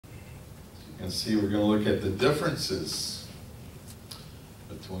And see, we're going to look at the differences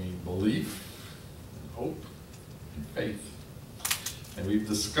between belief and hope and faith. And we've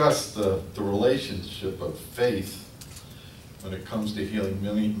discussed the relationship of faith when it comes to healing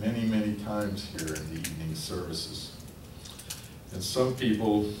many times here in the evening services. And some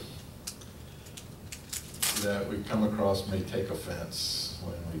people that we come across may take offense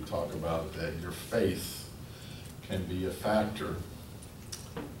when we talk about that your faith can be a factor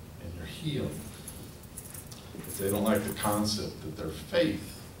in your healing. If they don't like the concept that their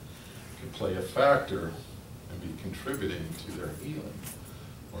faith can play a factor and be contributing to their healing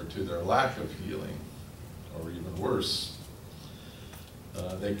or to their lack of healing, or even worse,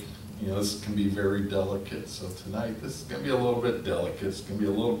 this can be very delicate. So tonight, this is going to be a little bit delicate. It's going to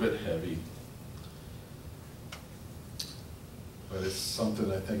be a little bit heavy. But it's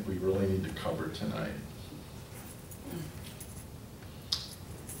something I think we really need to cover tonight.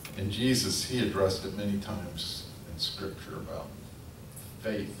 And Jesus, he addressed it many times in Scripture about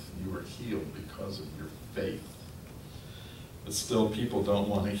faith. You were healed because of your faith. But still, people don't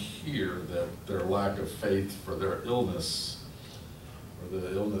want to hear that their lack of faith for their illness or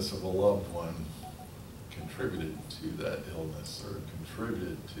the illness of a loved one contributed to that illness or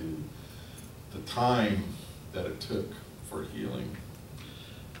contributed to the time that it took for healing.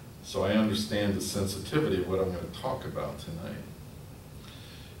 So I understand the sensitivity of what I'm going to talk about tonight.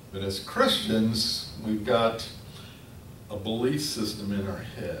 But as Christians, we've got a belief system in our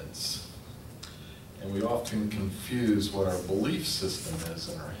heads. And we often confuse what our belief system is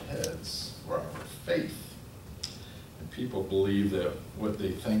in our heads for our faith. And people believe that what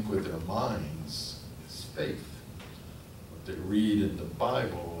they think with their minds is faith. What they read in the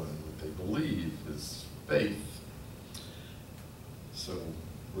Bible and what they believe is faith. So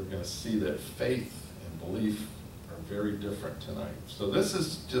we're going to see that faith and belief are very different tonight. So this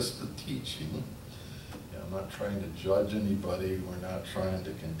is just the teaching. I'm not trying to judge anybody. We're not trying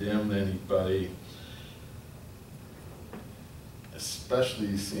to condemn anybody.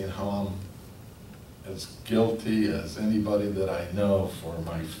 Especially seeing how I'm as guilty as anybody that I know for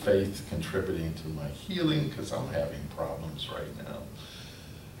my faith contributing to my healing, because I'm having problems right now.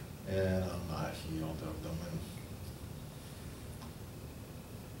 And I'm not healed of them. And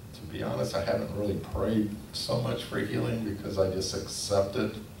to be honest, I haven't really prayed so much for healing because I just accept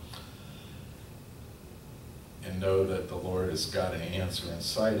it and know that the Lord has got an answer in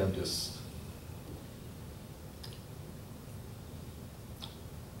sight. I'm just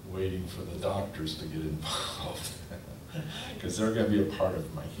waiting for the doctors to get involved because they're going to be a part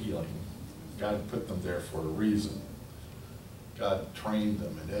of my healing. God put them there for a reason. God trained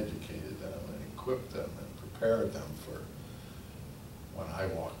them and educated them and equipped them and prepared them for when I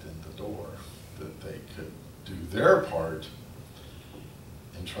walked in the door, that they could do their part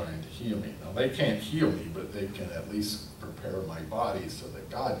in trying to heal me. Now, they can't heal me, but they can at least prepare my body so that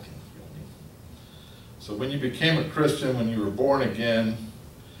God can heal me. So when you became a Christian, when you were born again,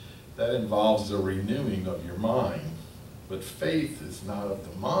 that involves the renewing of your mind. But faith is not of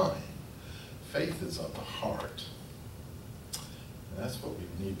the mind. Faith is of the heart. And that's what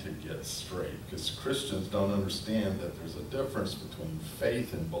we need to get straight, because Christians don't understand that there's a difference between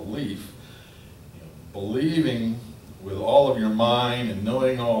faith and belief. Believing with all of your mind and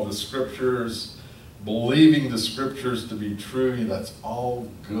knowing all the scriptures, believing the scriptures to be true, that's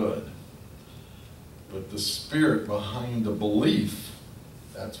all good. But the spirit behind the belief,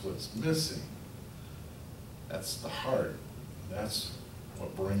 that's what's missing. That's the heart. That's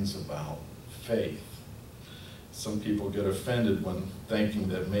what brings about faith. Some people get offended when thinking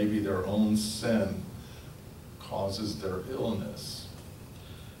that maybe their own sin causes their illness.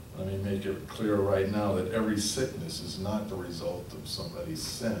 Let me make it clear right now that every sickness is not the result of somebody's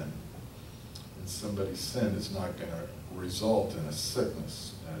sin. And somebody's sin is not going to result in a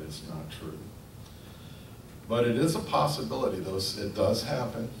sickness. That is not true. But it is a possibility, though. It does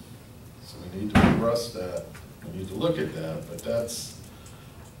happen. So we need to address that. We need to look at that. But that's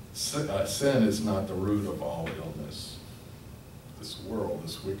sin is not the root of all illness. This world,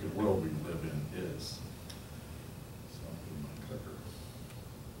 this wicked world we live in is. So I'll give my clicker.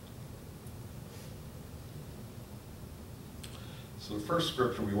 So the first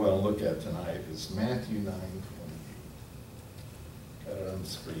scripture we want to look at tonight is Matthew 9:28. Got it on the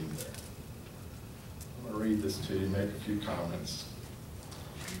screen there. I'm going to read this to you, make a few comments.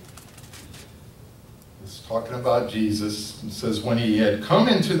 It's talking about Jesus. It says, when he had come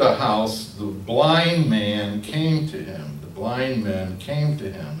into the house, the blind man came to him. The blind men came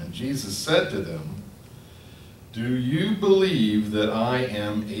to him, and Jesus said to them, do you believe that I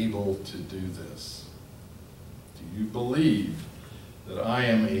am able to do this? Do you believe that I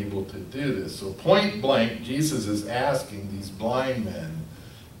am able to do this. So point blank, Jesus is asking these blind men,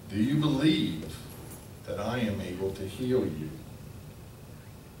 do you believe that I am able to heal you?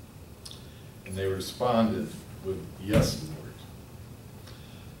 And they responded with, yes, Lord.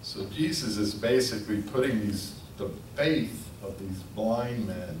 So Jesus is basically putting the faith of these blind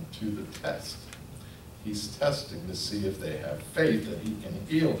men to the test. He's testing to see if they have faith that he can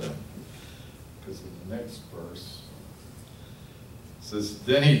heal them. Because in the next verse, it says,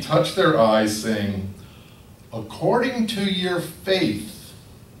 then he touched their eyes, saying, according to your faith,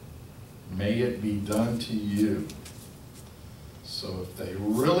 may it be done to you. So if they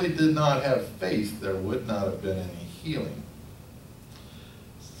really did not have faith, there would not have been any healing.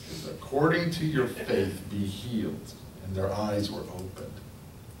 It says, according to your faith, be healed. And their eyes were opened.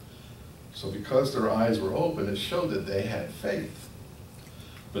 So because their eyes were open, it showed that they had faith.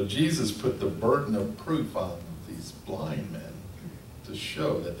 But Jesus put the burden of proof on these blind men to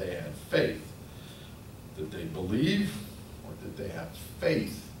show that they had faith. Did they believe, or did they have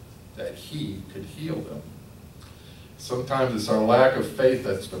faith that he could heal them? Sometimes it's our lack of faith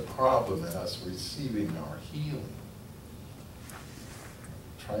that's the problem in us receiving our healing.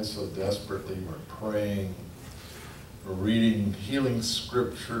 Try so desperately, we're praying, we're reading healing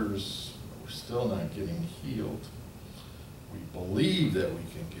scriptures, we're still not getting healed. We believe that we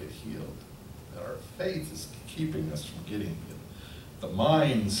can get healed, that our faith is keeping us from getting healed. The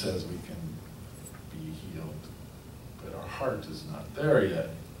mind says we can be healed, but our heart is not there yet.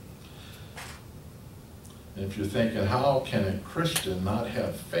 And if you're thinking, how can a Christian not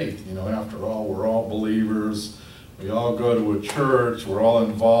have faith? You know, after all, we're all believers. We all go to a church. We're all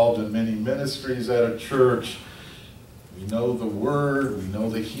involved in many ministries at a church. We know the Word. We know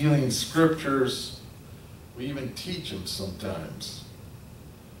the healing scriptures. We even teach them sometimes.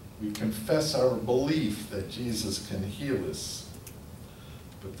 We confess our belief that Jesus can heal us.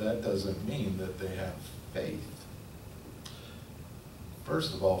 But that doesn't mean that they have faith.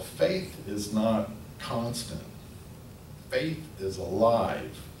 First of all, faith is not constant. Faith is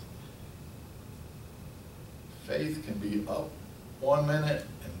alive. Faith can be up 1 minute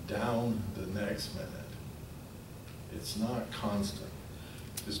and down the next minute. It's not constant.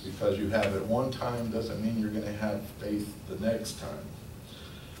 Just because you have it one time doesn't mean you're going to have faith the next time.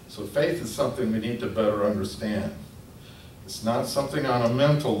 So faith is something we need to better understand. It's not something on a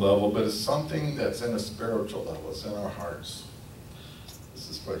mental level, but it's something that's in a spiritual level. It's in our hearts. This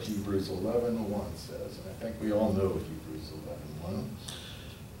is what Hebrews 11:1 says, and I think we all know Hebrews 11:1. It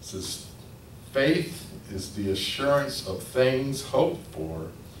says, faith is the assurance of things hoped for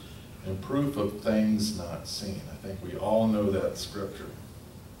and proof of things not seen. I think we all know that scripture.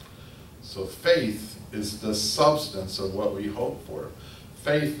 So faith is the substance of what we hope for.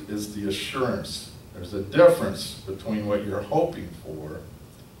 Faith is the assurance. There's a difference between what you're hoping for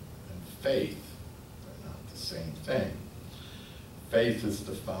and faith. They're not the same thing. Faith is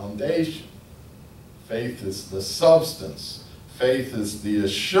the foundation. Faith is the substance. Faith is the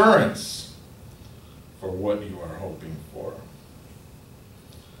assurance for what you are hoping for.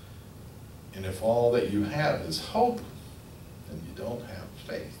 And if all that you have is hope, then you don't have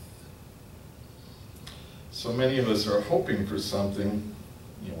faith. So many of us are hoping for something.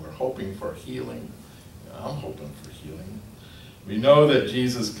 You know, we're hoping for healing. You know, I'm hoping for healing. We know that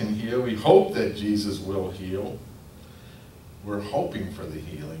Jesus can heal. We hope that Jesus will heal. We're hoping for the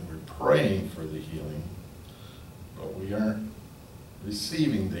healing. We're praying for the healing. But we aren't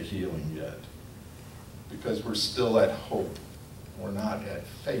receiving the healing yet because we're still at hope. We're not at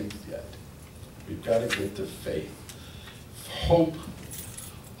faith yet. We've got to get to faith. Hope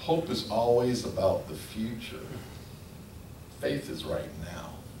is always about the future. Faith is right now.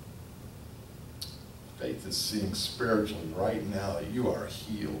 Faith is seeing spiritually right now that you are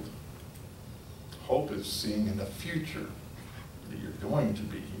healed. Hope is seeing in the future that you're going to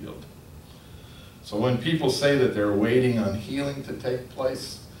be healed. So when people say that they're waiting on healing to take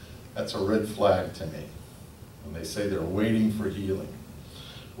place, that's a red flag to me. When they say they're waiting for healing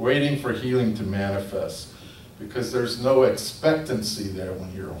to manifest, because there's no expectancy there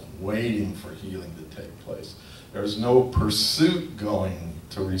when you're waiting for healing to take place. There's no pursuit going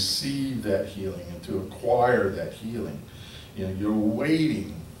to receive that healing and to acquire that healing. You know, you're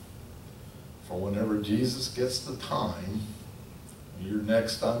waiting for whenever Jesus gets the time, you're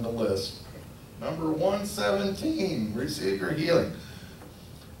next on the list. Number 117, receive your healing.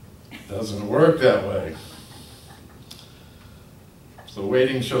 Doesn't work that way. So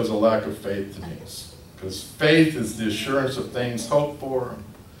waiting shows a lack of faith to me, because faith is the assurance of things hoped for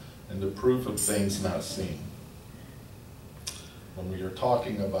and the proof of things not seen. When we are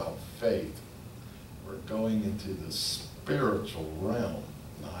talking about faith, we're going into the spiritual realm,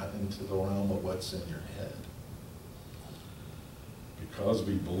 not into the realm of what's in your head. Because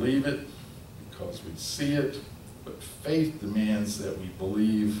we believe it, because we see it, but faith demands that we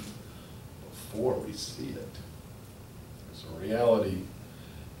believe before we see it. There's a reality,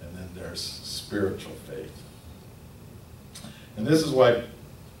 and then there's spiritual faith. And this is why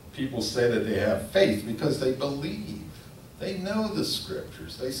people say that they have faith, because they believe. They know the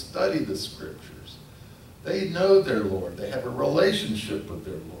scriptures. They study the scriptures. They know their Lord. They have a relationship with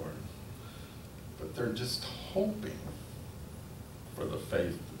their Lord. But they're just hoping for the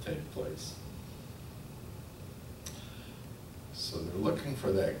faith to take place. So they're looking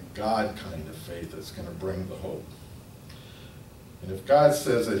for that God kind of faith that's going to bring the hope. And if God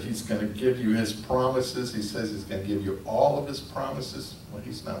says that he's going to give you his promises, he says he's going to give you all of his promises, well,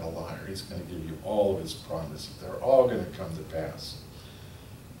 he's not a liar. He's going to give you all of his promises. They're all going to come to pass.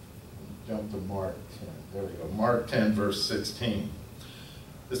 Jump to Mark 10. There we go. Mark 10, verse 16.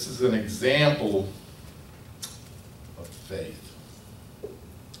 This is an example of faith.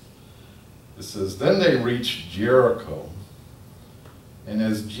 It says, "Then they reached Jericho, and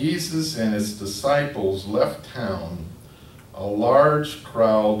as Jesus and his disciples left town, a large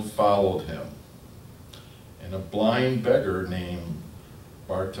crowd followed him, and a blind beggar named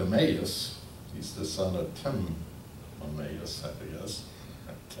Bartimaeus, he's the son of Timaeus, I guess,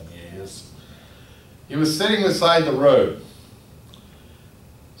 Timaeus, he was sitting beside the road."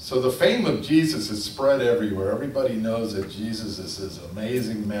 So the fame of Jesus is spread everywhere. Everybody knows that Jesus is this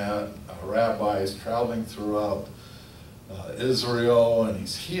amazing rabbi. He's traveling throughout Israel, and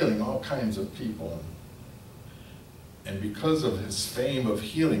he's healing all kinds of people. And because of his fame of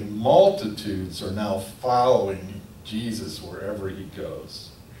healing, multitudes are now following Jesus wherever he goes.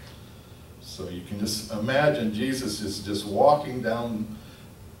 So you can just imagine Jesus is just walking down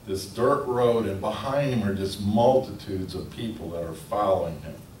this dirt road, and behind him are just multitudes of people that are following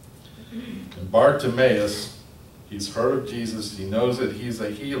him. And Bartimaeus, he's heard of Jesus, he knows that he's a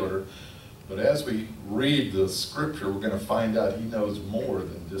healer, but as we read the scripture, we're going to find out he knows more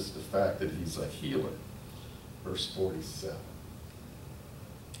than just the fact that he's a healer. Verse 47.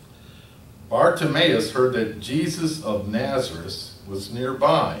 Bartimaeus heard that Jesus of Nazareth was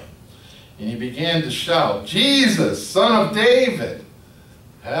nearby, and he began to shout, "Jesus, Son of David,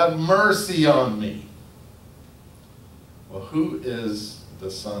 have mercy on me." Well, who is the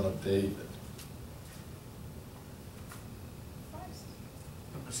Son of David?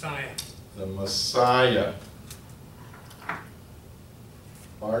 The Messiah. The Messiah.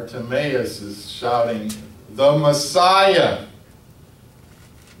 Bartimaeus is shouting, "The Messiah."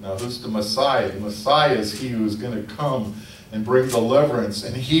 Now, who's the Messiah? The Messiah is he who is going to come and bring deliverance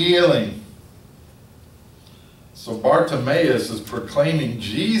and healing. So Bartimaeus is proclaiming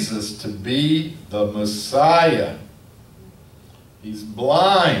Jesus to be the Messiah. He's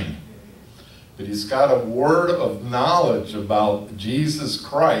blind, but he's got a word of knowledge about Jesus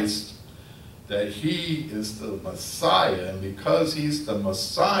Christ, that he is the Messiah, and because he's the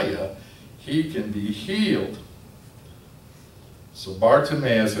Messiah, he can be healed. So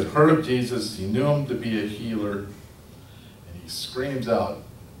Bartimaeus had heard of Jesus, he knew him to be a healer, and he screams out,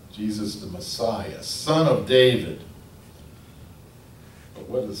 "Jesus the Messiah, Son of David." But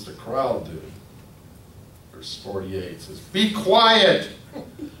what does the crowd do? Verse 48 says, "Be quiet!"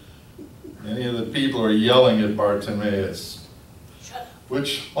 Many of the people are yelling at Bartimaeus,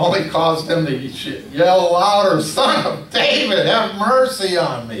 which only caused him to yell louder, "Son of David, have mercy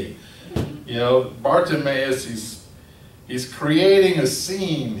on me." You know, Bartimaeus, he's creating a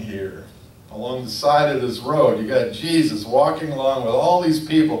scene here along the side of this road. You got Jesus walking along with all these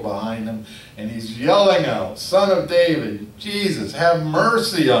people behind him, and he's yelling out, "Son of David, Jesus, have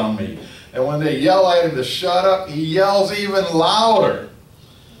mercy on me." And when they yell at him to shut up, he yells even louder,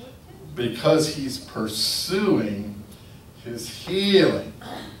 because he's pursuing his healing.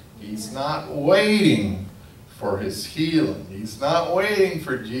 He's not waiting for his healing. He's not waiting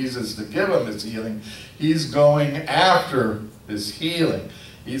for Jesus to give him his healing. He's going after his healing.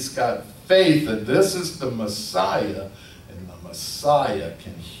 He's got faith that this is the Messiah, and the Messiah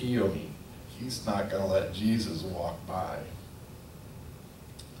can heal me. He's not going to let Jesus walk by.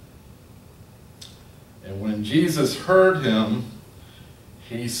 And when Jesus heard him,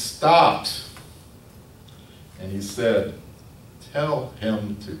 he stopped, and he said, "Tell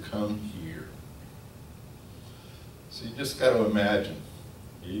him to come here." So you just got to imagine.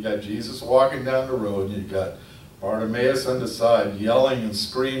 You got Jesus walking down the road, and you got Bartimaeus on the side yelling and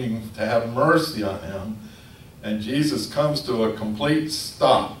screaming to have mercy on him, and Jesus comes to a complete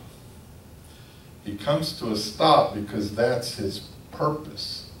stop. He comes to a stop because that's his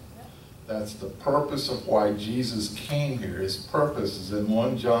purpose. That's the purpose of why Jesus came here. His purpose is in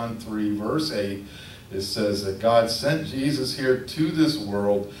 1 John 3, verse 8. It says that God sent Jesus here to this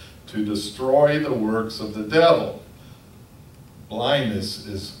world to destroy the works of the devil. Blindness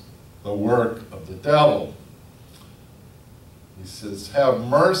is the work of the devil. He says, have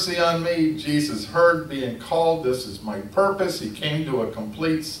mercy on me. Jesus heard being called. This is my purpose. He came to a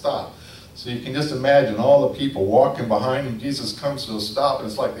complete stop. So you can just imagine all the people walking behind him. Jesus comes to a stop, and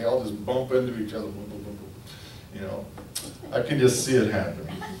it's like they all just bump into each other. Boom, boom, boom, boom. You know, I can just see it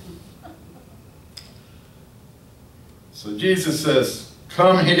happening. So Jesus says,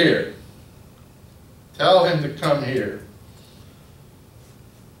 come here. Tell him to come here.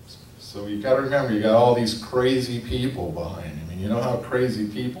 So you got to remember, you got all these crazy people behind him. And you know how crazy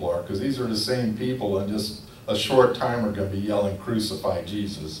people are, because these are the same people in just a short time are going to be yelling, crucify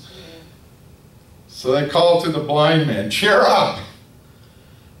Jesus. So they call to the blind man, cheer up.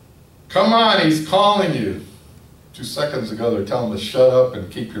 Come on, he's calling you. 2 seconds ago, they're telling him to shut up and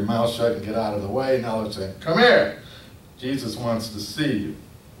keep your mouth shut and get out of the way. Now they're saying, come here. Jesus wants to see you.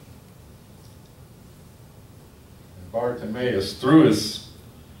 And Bartimaeus threw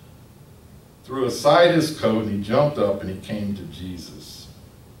aside his coat, and he jumped up and he came to Jesus.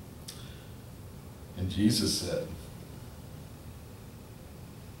 And Jesus said,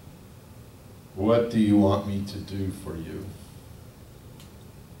 what do you want me to do for you?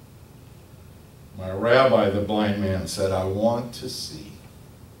 My rabbi, the blind man, said, I want to see.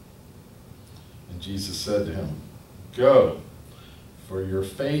 And Jesus said to him, go, for your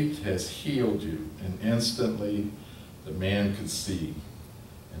faith has healed you. And instantly the man could see.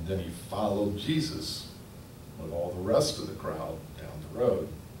 And then he followed Jesus with all the rest of the crowd down the road.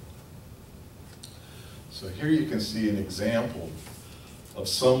 So here you can see an example of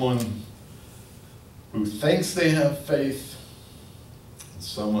someone who thinks they have faith and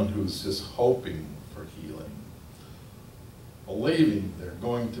someone who's just hoping for healing, believing they're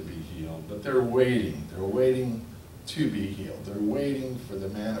going to be healed, but they're waiting. They're waiting to be healed. They're waiting for the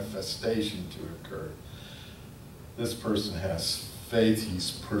manifestation to occur. This person has faith.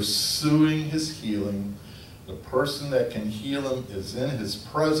 He's pursuing his healing. The person that can heal him is in his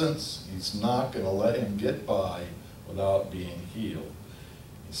presence. He's not going to let him get by without being healed.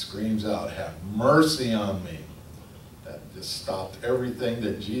 He screams out, have mercy on me. That just stopped everything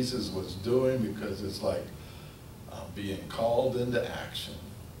that Jesus was doing, because it's like I'm being called into action.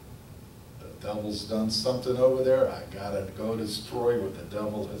 The devil's done something over there. I got to go destroy what the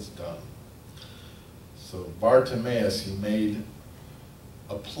devil has done. So Bartimaeus, he made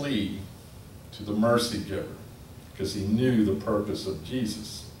a plea to the mercy giver because he knew the purpose of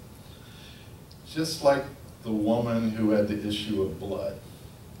Jesus. Just like the woman who had the issue of blood.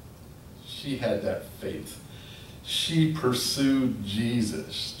 She had that faith. She pursued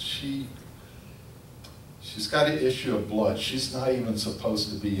Jesus. She's got an issue of blood. She's not even supposed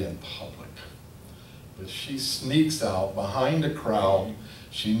to be in public. But she sneaks out behind a crowd.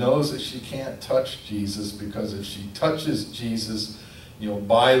 She knows that she can't touch Jesus, because if she touches Jesus,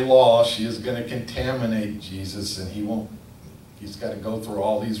 by law, she is going to contaminate Jesus, and he's got to go through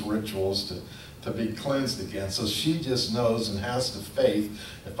all these rituals to be cleansed again. So she just knows and has the faith,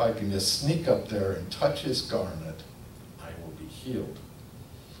 if I can just sneak up there and touch his garment, I will be healed.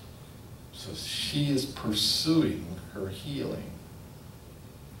 So she is pursuing her healing.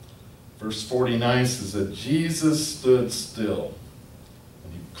 Verse 49 says that Jesus stood still,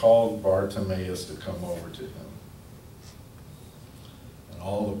 and he called Bartimaeus to come over to him. And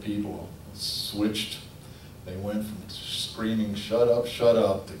all the people switched. They went from screaming, shut up,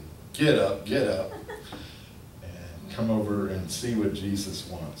 to get up, and come over and see what Jesus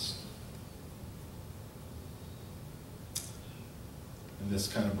wants. And this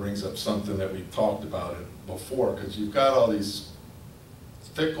kind of brings up something that we've talked about it before, because you've got all these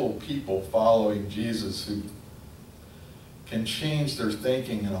fickle people following Jesus who can change their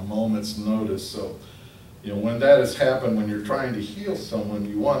thinking in a moment's notice. So, when that has happened, when you're trying to heal someone,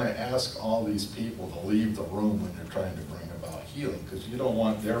 you want to ask all these people to leave the room when you're trying to bring about healing, because you don't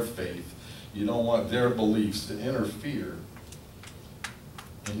want their faith, you don't want their beliefs to interfere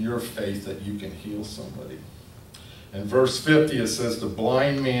in your faith that you can heal somebody. In verse 50, it says, the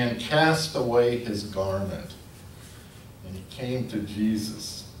blind man cast away his garment, and he came to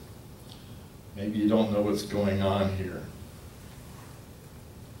Jesus. Maybe you don't know what's going on here.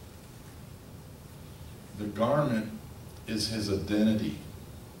 The garment is his identity.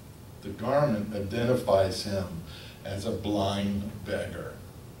 The garment identifies him as a blind beggar.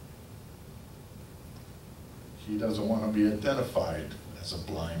 He doesn't want to be identified as a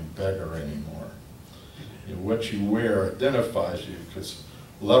blind beggar anymore. What you wear identifies you, because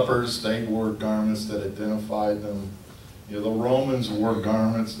Lepers, they wore garments that identified them. You know, the Romans wore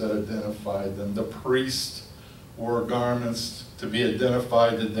garments that identified them. The priests wore garments to be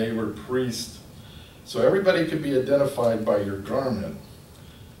identified that they were priests. So everybody could be identified by your garment.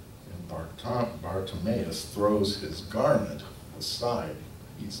 And Bartimaeus throws his garment aside.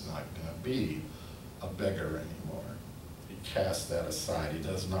 He's not going to be a beggar anymore. He casts that aside. He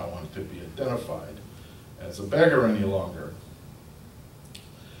does not want to be identified as a beggar any longer.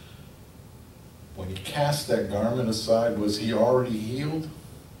 When he cast that garment aside, was he already healed?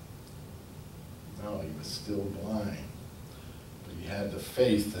 No, he was still blind. But he had the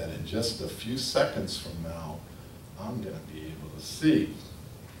faith that in just a few seconds from now, I'm going to be able to see.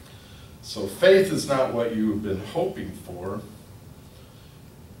 So faith is not what you've been hoping for.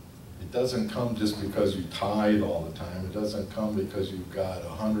 It doesn't come just because you tithe all the time. It doesn't come because you've got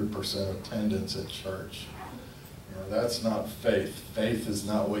 100% attendance at church. You know, that's not faith. Faith is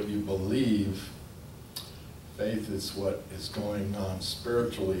not what you believe. Faith is what is going on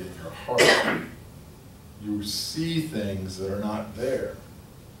spiritually in your heart. You see things that are not there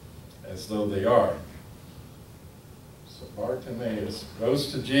as though they are. So Bartimaeus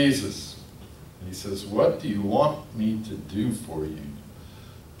goes to Jesus and he says, "What do you want me to do for you,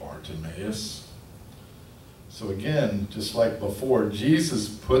 Bartimaeus?" So again, just like before, Jesus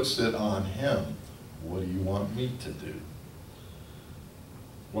puts it on him. What do you want me to do?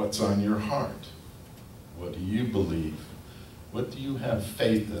 What's on your heart? What do you believe? What do you have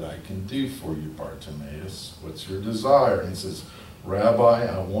faith that I can do for you, Bartimaeus? What's your desire? And he says, "Rabbi,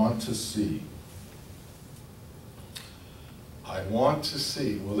 I want to see." I want to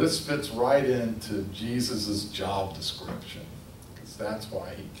see. Well, this fits right into Jesus' job description, because that's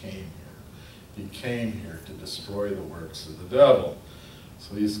why he came here. He came here to destroy the works of the devil.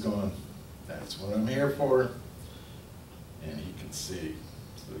 So he's going, that's what I'm here for. And he can see.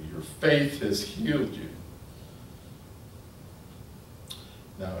 So your faith has healed you.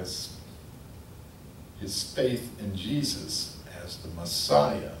 Now, his faith in Jesus as the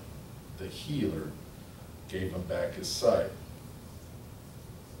Messiah, the healer, gave him back his sight.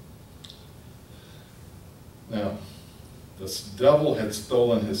 Now, the devil had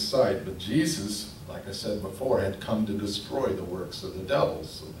stolen his sight, but Jesus, like I said before, had come to destroy the works of the devil.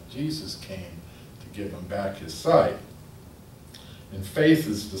 So Jesus came to give him back his sight. And faith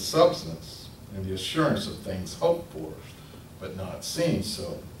is the substance and the assurance of things hoped for, but not seen.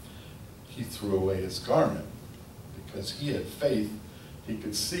 So he threw away his garment because he had faith. He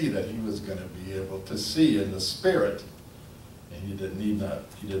could see that he was going to be able to see in the spirit, and he did not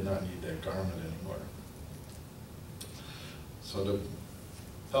need that garment anymore. So to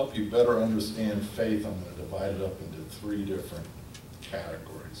help you better understand faith, I'm going to divide it up into 3 different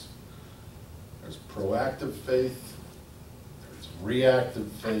categories. There's proactive faith, there's reactive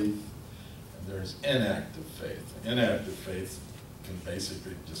faith, and there's inactive faith. Inactive faith can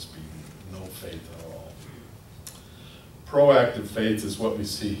basically just be no faith at all. Proactive faith is what we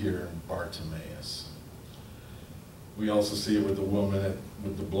see here in Bartimaeus. We also see it with the woman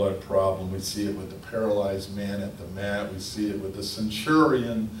with the blood problem. We see it with the paralyzed man at the mat. We see it with the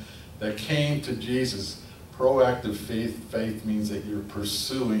centurion that came to Jesus. Proactive faith means that you're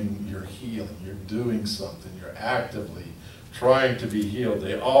pursuing your healing. You're doing something. You're actively trying to be healed.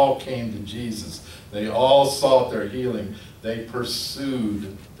 They all came to Jesus. They all sought their healing. They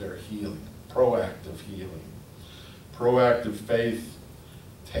pursued their healing. Proactive healing. Proactive faith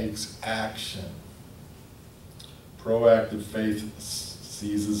takes action. Proactive faith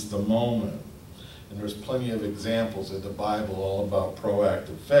seizes the moment. And there's plenty of examples in the Bible all about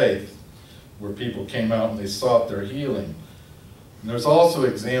proactive faith, where people came out and they sought their healing. And there's also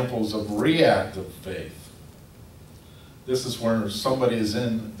examples of reactive faith. This is where somebody is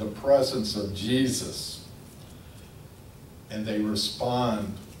in the presence of Jesus and they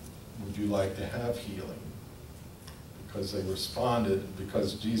respond, "Would you like to have healing?" Because they responded,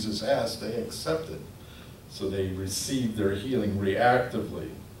 because Jesus asked, they accepted. So they received their healing reactively.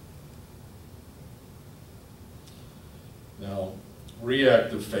 Now,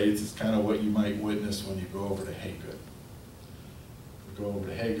 reactive faith is kind of what you might witness when you go over to Haygood. We go over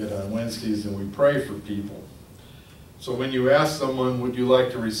to Haygood on Wednesdays and we pray for people. So when you ask someone, "Would you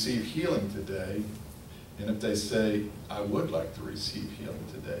like to receive healing today?" and if they say, "I would like to receive healing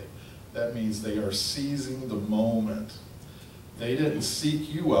today," that means they are seizing the moment. They didn't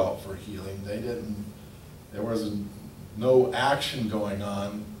seek you out for healing. There was no action going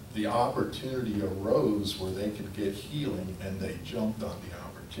on. The opportunity arose where they could get healing and they jumped on the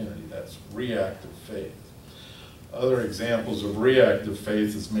opportunity. That's reactive faith. Other examples of reactive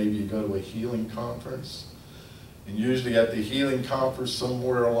faith is maybe you go to a healing conference And usually at the healing conference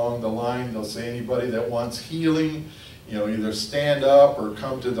somewhere along the line, they'll say anybody that wants healing, either stand up or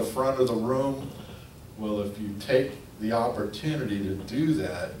come to the front of the room. Well, if you take the opportunity to do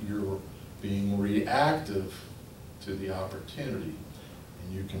that, you're being reactive to the opportunity,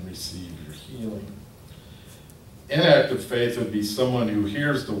 and you can receive your healing. Inactive faith would be someone who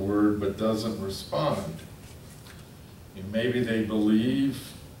hears the word but doesn't respond. Maybe they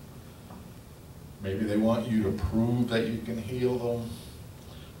believe, maybe they want you to prove that you can heal them,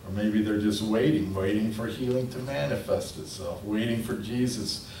 or maybe they're just waiting for healing to manifest itself, waiting for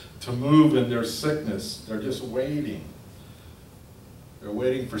Jesus to move in their sickness. They're just waiting. They're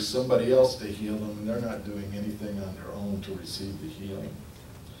waiting for somebody else to heal them, and they're not doing anything on their own to receive the healing.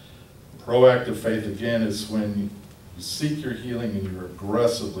 Proactive faith, again, is when you seek your healing and you're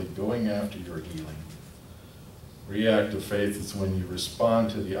aggressively going after your healing. Reactive faith is when you respond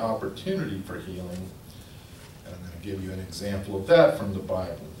to the opportunity for healing. And I'm going to give you an example of that from the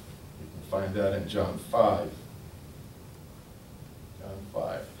Bible. You can find that in John 5. John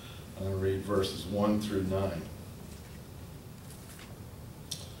 5. I'm going to read verses 1 through 9.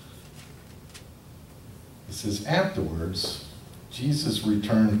 It says, afterwards, Jesus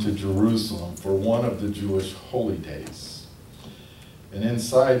returned to Jerusalem for one of the Jewish holy days. And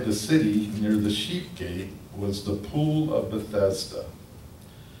inside the city, near the sheep gate, was the pool of Bethesda.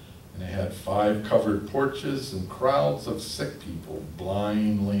 And it had 5 covered porches, and crowds of sick people,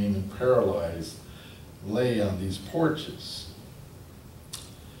 blind, lame, and paralyzed, lay on these porches.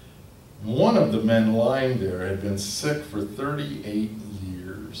 And one of the men lying there had been sick for 38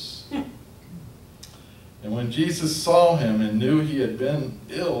 years. And when Jesus saw him and knew he had been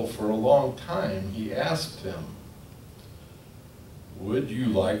ill for a long time, he asked him, "Would you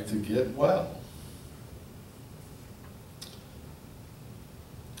like to get well?"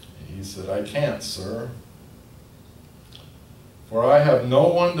 And he said, "I can't, sir. For I have no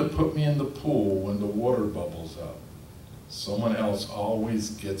one to put me in the pool when the water bubbles up. Someone else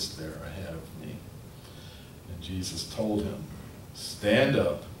always gets there ahead of me." And Jesus told him, "Stand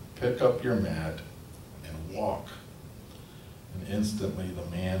up, pick up your mat, and walk." And instantly the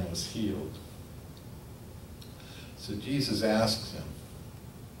man was healed. So Jesus asks him,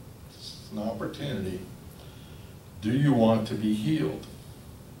 this is an opportunity, do you want to be healed?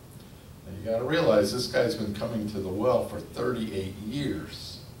 Now you got to realize this guy's been coming to the well for 38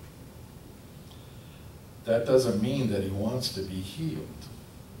 years. That doesn't mean that he wants to be healed.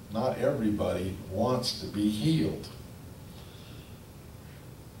 Not everybody wants to be healed.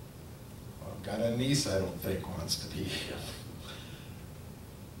 I've got a niece I don't think wants to be healed.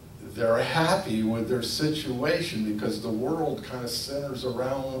 They're happy with their situation because the world kind of centers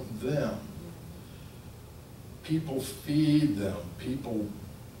around them. People feed them. People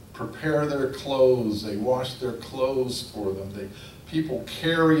prepare their clothes. They wash their clothes for them. People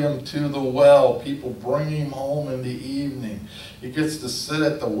carry him to the well. People bring him home in the evening. He gets to sit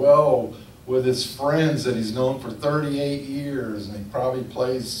at the well with his friends that he's known for 38 years, and he probably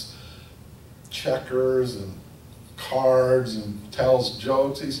plays checkers and cards and tells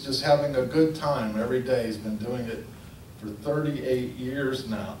jokes. He's just having a good time every day. He's been doing it for 38 years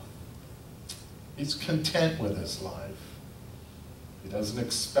now. He's content with his life. He doesn't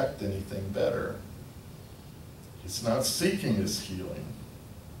expect anything better. He's not seeking his healing.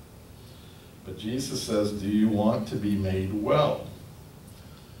 But Jesus says, do you want to be made well?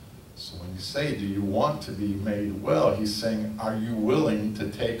 So when you say, do you want to be made well, he's saying, are you willing to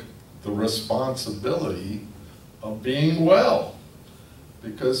take the responsibility of being well?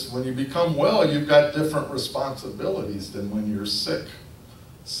 Because when you become well, you've got different responsibilities than when you're sick,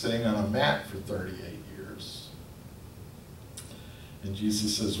 sitting on a mat for 38 years. And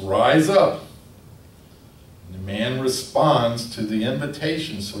Jesus says, rise up. And the man responds to the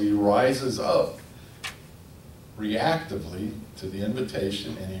invitation, so he rises up reactively to the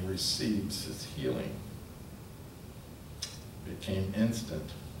invitation, and he receives his healing. It became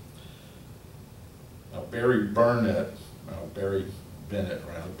instant. Now Barry Bennett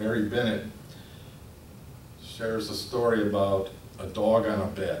shares a story about a dog on a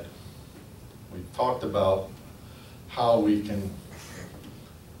bed. We've talked about how we can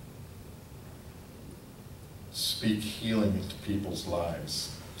speak healing into people's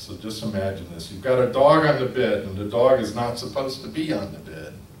lives. So just imagine this. You've got a dog on the bed, and the dog is not supposed to be on the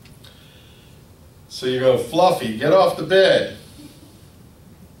bed. So you go, Fluffy, get off the bed.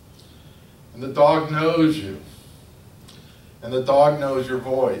 And the dog knows you. And the dog knows your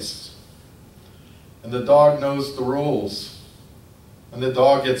voice. And the dog knows the rules. And the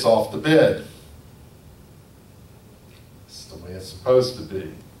dog gets off the bed. It's the way it's supposed to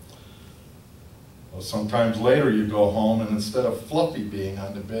be. Well, sometimes later you go home and instead of Fluffy being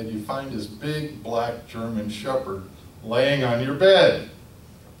on the bed, you find this big black German Shepherd laying on your bed.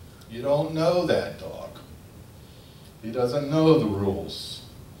 You don't know that dog. He doesn't know the rules.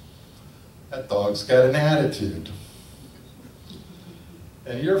 That dog's got an attitude.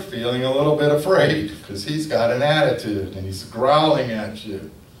 And you're feeling a little bit afraid because he's got an attitude and he's growling at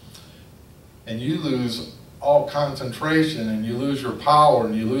you. And you lose all concentration and you lose your power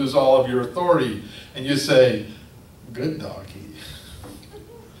and you lose all of your authority. And you say, good doggy.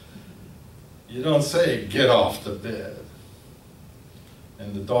 You don't say, get off the bed.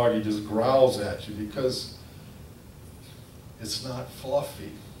 And the doggy just growls at you because it's not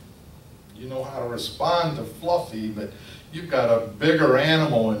Fluffy. You know how to respond to Fluffy, but you've got a bigger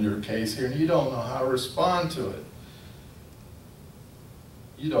animal in your case here and you don't know how to respond to it.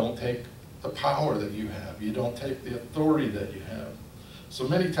 You don't take the power that you have. You don't take the authority that you have. So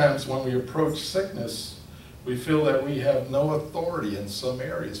many times when we approach sickness, we feel that we have no authority in some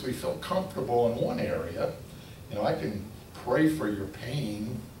areas. We feel comfortable in one area. You know, I can pray for your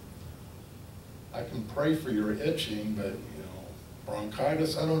pain. I can pray for your itching, but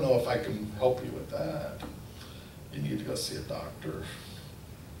bronchitis, I don't know if I can help you with that. You need to go see a doctor.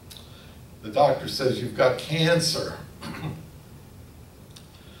 The doctor says you've got cancer.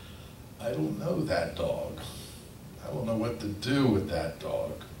 I don't know that dog. I don't know what to do with that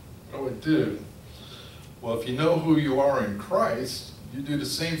dog. What do I do? Well, if you know who you are in Christ, you do the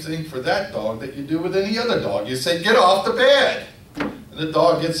same thing for that dog that you do with any other dog. You say, get off the bed. And the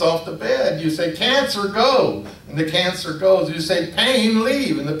dog gets off the bed. You say, cancer, go. And the cancer goes. You say, pain,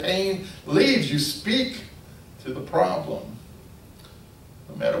 leave. And the pain leaves. You speak to the problem.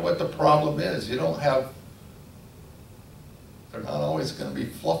 No matter what the problem is, you don't have, they're not always going to be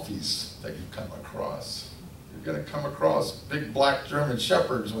fluffies that you come across. You're going to come across big black German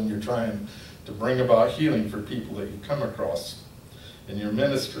Shepherds when you're trying to bring about healing for people that you come across in your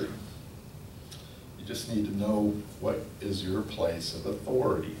ministry. You just need to know what is your place of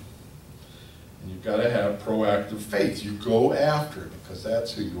authority. And you've got to have proactive faith. You go after it because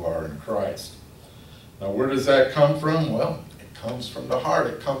that's who you are in Christ. Now, where does that come from? Well, it comes from the heart.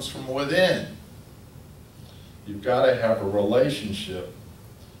 It comes from within. You've got to have a relationship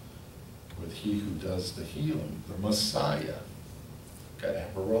with He who does the healing, the Messiah. You've got to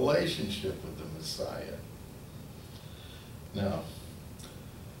have a relationship with the Messiah. Now,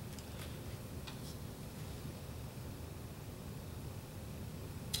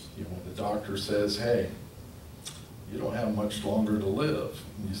 when the doctor says, hey, you don't have much longer to live,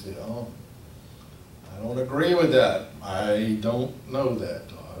 and you say, oh, I don't agree with that. I don't know that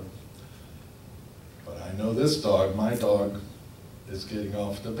dog. But I know this dog. My dog is getting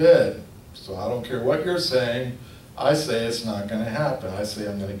off the bed. So I don't care what you're saying. I say it's not going to happen. I say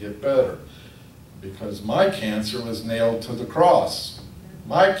I'm going to get better. Because my cancer was nailed to the cross.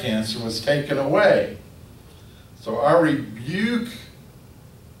 My cancer was taken away. So I rebuke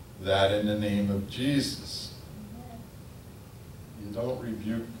that in the name of Jesus. You don't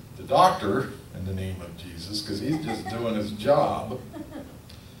rebuke the doctor in the name of Jesus because he's just doing his job.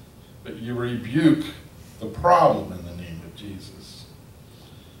 But you rebuke the problem in the name of Jesus.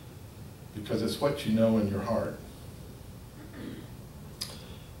 Because it's what you know in your heart.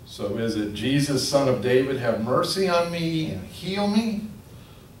 So is it, Jesus, Son of David, have mercy on me and heal me?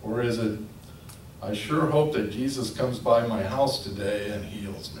 Or is it, I sure hope that Jesus comes by my house today and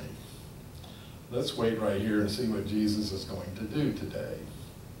heals me? Let's wait right here and see what Jesus is going to do today.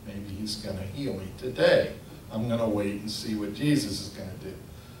 Maybe he's going to heal me today. I'm going to wait and see what Jesus is going to do.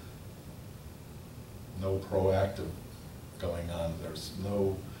 No proactive going on. There's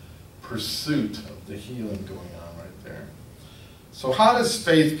no pursuit of the healing going on right there. So how does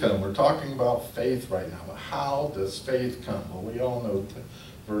faith come? We're talking about faith right now, but how does faith come? Well, we all know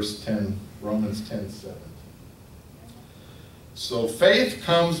verse 10, Romans 10:7. So faith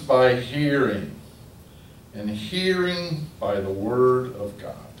comes by hearing, and hearing by the word of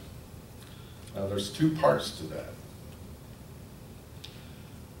God. Now there's two parts to that.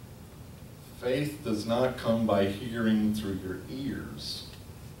 Faith does not come by hearing through your ears,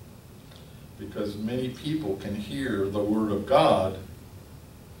 because many people can hear the word of God,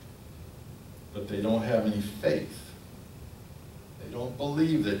 but they don't have any faith. They don't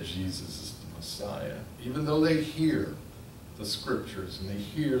believe that Jesus is the Messiah, even though they hear the scriptures and they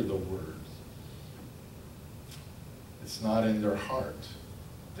hear the words. It's not in their heart.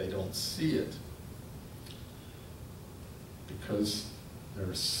 They don't see it. Because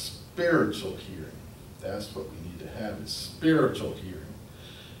there's spiritual hearing. That's what we need to have, is spiritual hearing.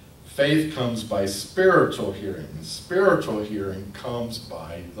 Faith comes by spiritual hearing, and spiritual hearing comes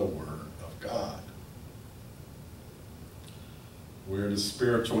by the Word of God. Where does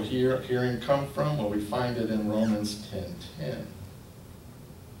spiritual hearing come from? Well, we find it in Romans 10:10.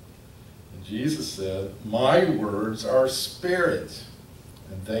 And Jesus said, "My words are spirit,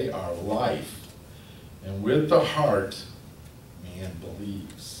 and they are life. And with the heart, man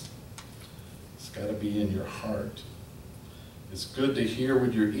believes." It's got to be in your heart. It's good to hear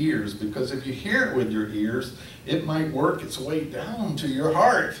with your ears, because if you hear it with your ears, it might work its way down to your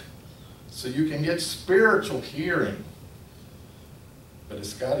heart, so you can get spiritual hearing. But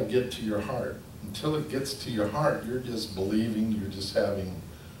it's got to get to your heart. Until it gets to your heart, you're just believing, you're just having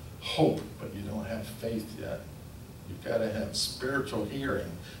hope, but you don't have faith yet. You've got to have spiritual hearing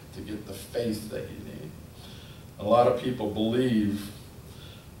to get the faith that you need. A lot of people believe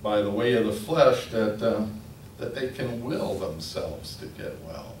by the way of the flesh that they can will themselves to get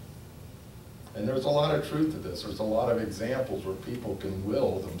well. And there's a lot of truth to this. There's a lot of examples where people can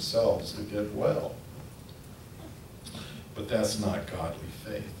will themselves to get well. But that's not godly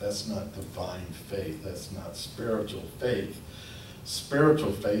faith. That's not divine faith. That's not spiritual faith.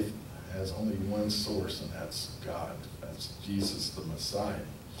 Spiritual faith has only one source, and that's God. That's Jesus the Messiah.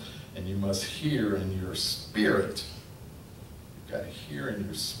 And you must hear in your spirit. You've got to hear in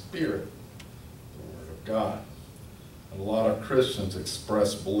your spirit the Word of God. And a lot of Christians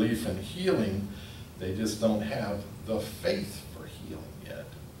express belief in healing. They just don't have the faith for healing yet.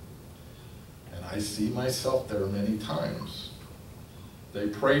 And I see myself there many times. They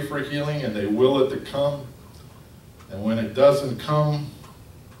pray for healing and they will it to come. And when it doesn't come,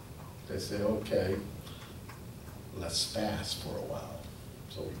 they say, okay, let's fast for a while.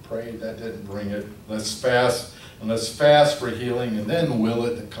 So we prayed, that didn't bring it. Let's fast, and let's fast for healing, and then will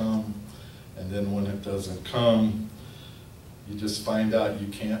it to come. And then when it doesn't come, you just find out you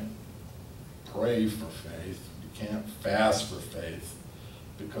can't pray for faith. You can't fast for faith,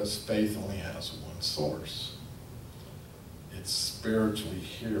 because faith only has one source. It's spiritually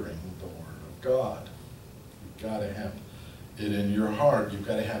hearing the Word of God. You've got to have it in your heart. You've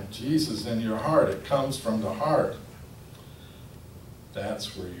got to have Jesus in your heart. It comes from the heart.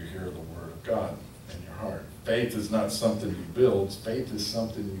 That's where you hear the Word of God, in your heart. Faith is not something you build. Faith is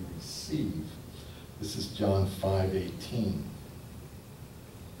something you receive. This is John 5:18.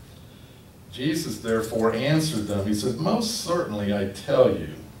 Jesus therefore answered them. He said, "Most certainly I tell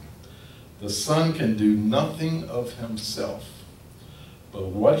you, the Son can do nothing of himself, but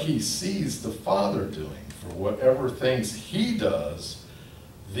what he sees the Father doing. For whatever things he does,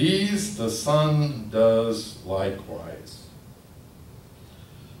 these the Son does likewise."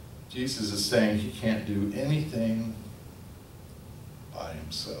 Jesus is saying he can't do anything by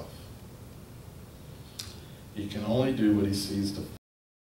himself. He can only do what he sees the